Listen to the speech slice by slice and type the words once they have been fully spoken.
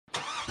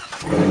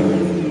There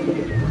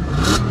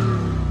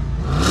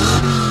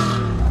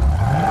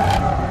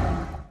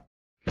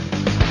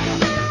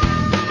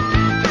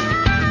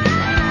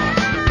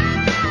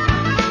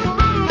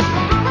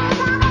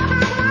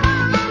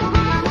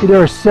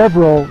are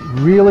several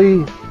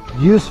really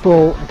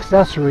useful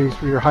accessories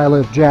for your high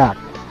lift jack.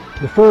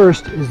 The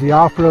first is the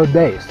off-road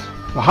base.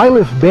 The high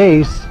lift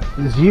base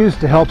is used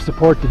to help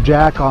support the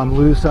jack on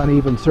loose,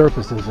 uneven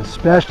surfaces,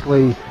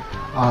 especially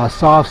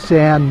soft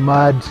sand,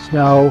 mud,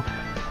 snow,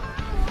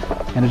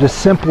 and it just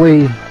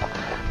simply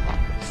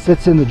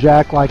sits in the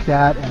jack like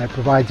that, and it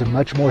provides a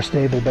much more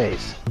stable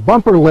base. The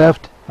bumper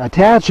lift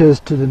attaches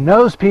to the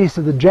nose piece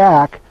of the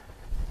jack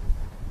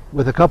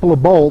with a couple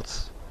of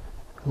bolts.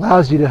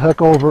 Allows you to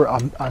hook over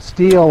a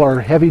steel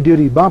or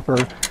heavy-duty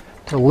bumper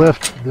to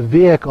lift the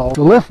vehicle.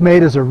 The lift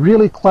mate is a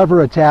really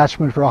clever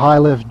attachment for a high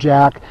lift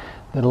jack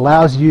that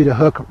allows you to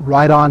hook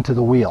right onto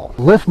the wheel.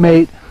 The lift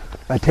mate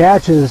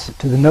attaches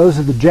to the nose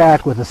of the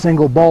jack with a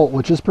single bolt,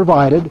 which is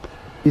provided.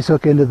 These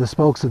hook into the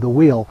spokes of the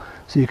wheel,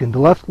 so you can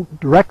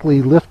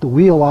directly lift the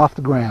wheel off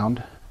the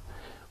ground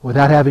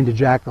without having to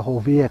jack the whole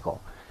vehicle.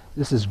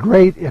 This is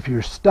great if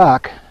you're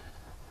stuck.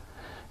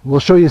 We'll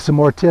show you some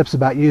more tips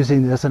about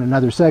using this in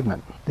another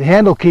segment. The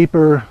handle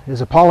keeper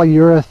is a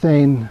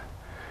polyurethane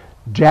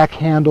jack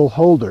handle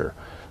holder.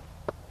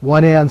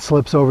 One end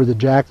slips over the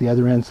jack, the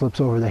other end slips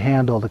over the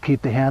handle to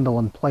keep the handle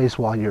in place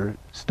while you're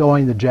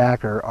stowing the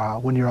jack or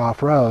when you're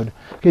off-road.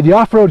 Okay, the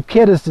off-road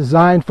kit is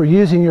designed for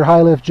using your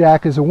high lift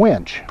jack as a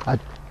winch. A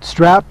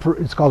strap,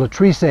 it's called a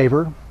tree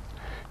saver,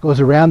 goes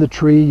around the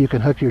tree. You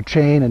can hook your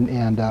chain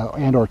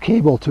and or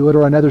cable to it,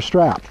 or another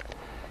strap.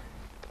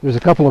 There's a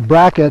couple of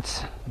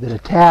brackets that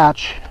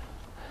attach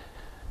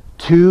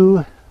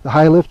to the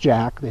high lift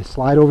jack. They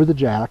slide over the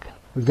jack.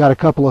 We've got a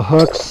couple of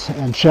hooks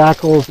and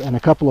shackles and a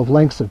couple of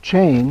lengths of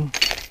chain,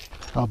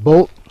 a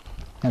bolt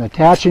and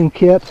attaching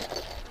kit.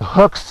 The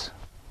hooks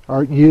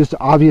are used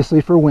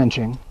obviously for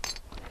winching,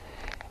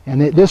 and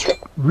this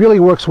really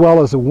works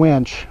well as a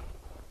winch,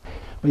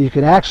 but you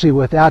can actually,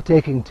 without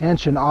taking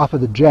tension off of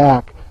the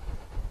jack,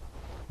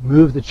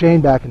 move the chain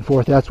back and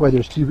forth. That's why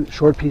there's two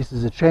short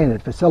pieces of chain.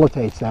 It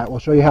facilitates that. We'll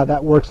show you how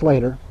that works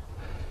later.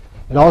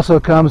 It also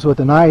comes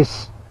with a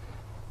nice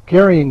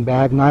carrying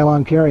bag,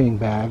 nylon carrying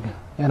bag,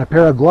 and a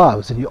pair of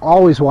gloves, and you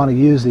always want to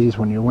use these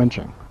when you're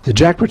winching. The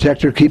jack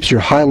protector keeps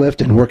your high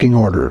lift in working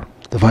order.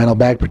 The vinyl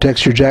bag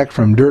protects your jack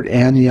from dirt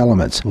and the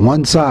elements.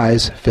 One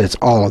size fits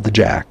all of the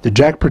jack. The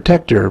jack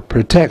protector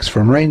protects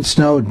from rain,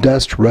 snow,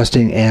 dust,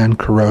 rusting, and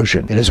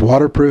corrosion. It is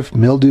waterproof,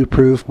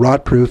 mildew-proof,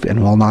 rot-proof,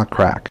 and will not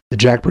crack. The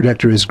jack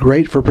protector is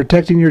great for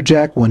protecting your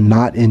jack when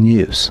not in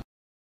use.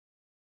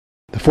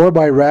 The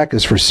 4x rack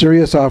is for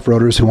serious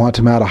off-roaders who want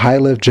to mount a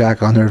high-lift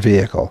jack on their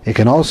vehicle. It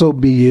can also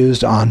be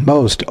used on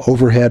most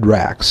overhead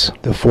racks.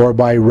 The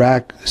 4x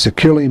rack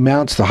securely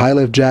mounts the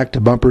high-lift jack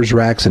to bumpers,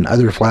 racks, and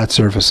other flat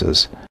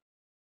surfaces.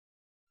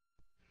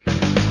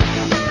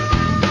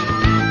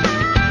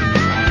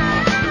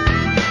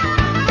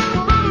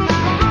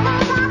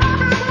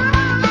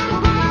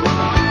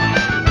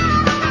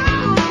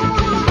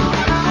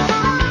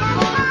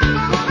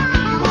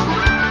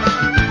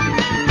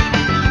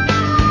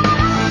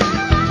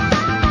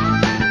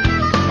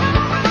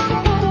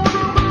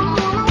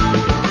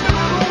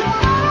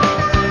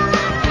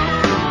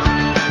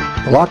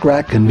 The lock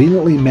rack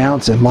conveniently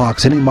mounts and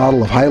locks any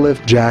model of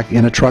high-lift jack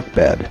in a truck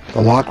bed.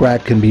 The lock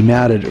rack can be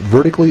mounted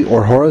vertically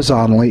or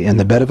horizontally in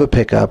the bed of a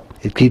pickup.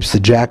 It keeps the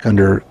jack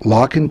under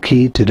lock and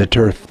key to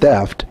deter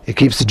theft. It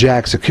keeps the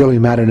jack securely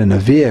mounted in a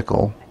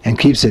vehicle and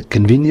keeps it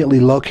conveniently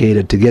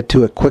located to get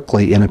to it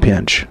quickly in a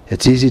pinch.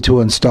 It's easy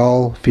to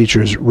install,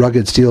 features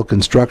rugged steel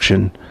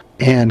construction,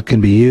 and can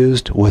be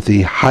used with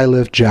the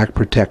high-lift jack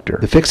protector.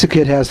 The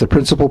Fix-A-Kit has the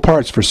principal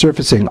parts for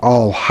surfacing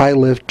all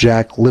high-lift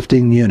jack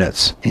lifting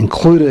units.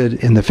 Included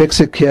in the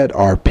Fix-A-Kit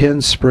are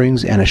pins,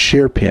 springs, and a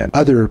shear pin.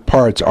 Other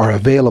parts are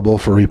available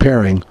for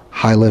repairing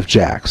high-lift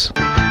jacks.